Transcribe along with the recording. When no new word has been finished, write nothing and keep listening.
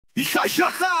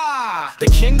The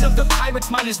king of the pirates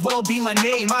might as well be my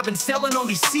name. I've been sailing on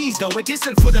these seas, though it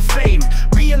isn't for the fame.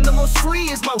 Being the most free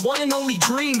is my one and only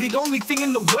dream. The only thing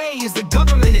in the way is the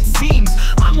government, it seems.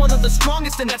 I'm one of the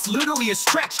strongest, and that's literally a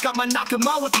stretch. Got my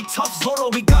Nakama with the tough Zoro,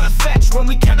 we gotta fetch. When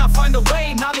we cannot find a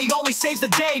way, Nami always saves the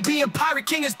day. Being pirate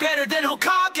king is better than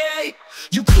Hokage.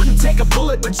 You couldn't take a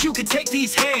bullet, but you could take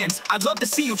these hands. I'd love to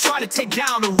see you try to take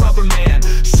down a rubber man.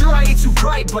 Sure, I ain't too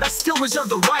bright, but I still reserve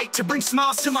the right to bring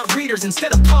smiles to my readers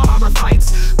instead of palm armor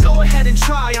fights. Go ahead and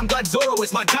try, I'm glad Zoro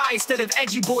is my guy instead of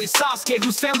edgy boy Sasuke,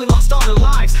 whose family lost all their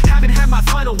lives. Haven't had my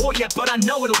final war yet, but I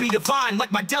know it'll be divine.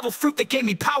 Like my devil fruit that gave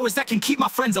me powers that can keep my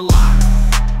friends alive.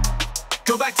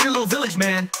 Go back to your little village,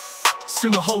 man.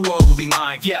 Soon the whole world will be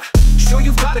mine, yeah. Sure,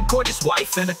 you've got a gorgeous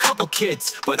wife and a couple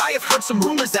kids, but I have heard some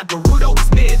rumors that Naruto is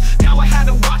mid. Now I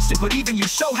haven't watched it, but even your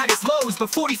show had its lows. But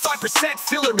 45%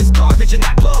 filler is garbage and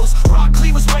that blows. Rock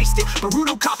Lee was wasted,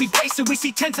 Naruto copy-pasted. We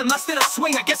see tens in less than a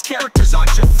swing, I guess characters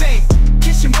aren't your thing.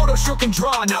 Kishimoto sure can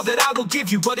draw, now that I will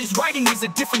give you, but his writing is a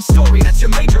different story, that's your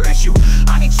major issue.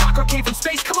 I mean, chakra came from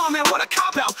space, come on man, what a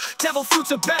cop-out. Devil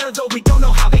fruits are better, though we don't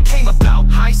know how they came about.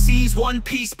 High seas, One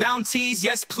Piece, bounties,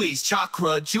 yes please.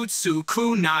 Chakra, jutsu,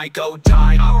 kunai, go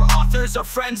die. Our authors are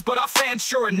friends, but our fans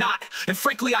sure are not. And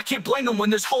frankly, I can't blame them when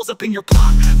there's holes up in your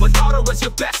plot. But Naruto was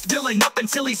your best villain up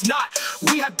until he's not.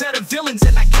 We have better villains,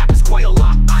 and that gap is quite a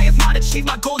lot. I have not achieved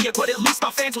my goal yet, but at least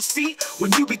my fans will see.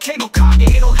 When you became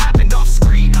Hokage, it all happened off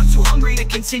screen. I'm too hungry to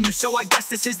continue, so I guess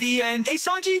this is the end. Hey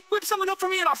Sanji, whip someone up for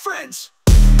me and our friends.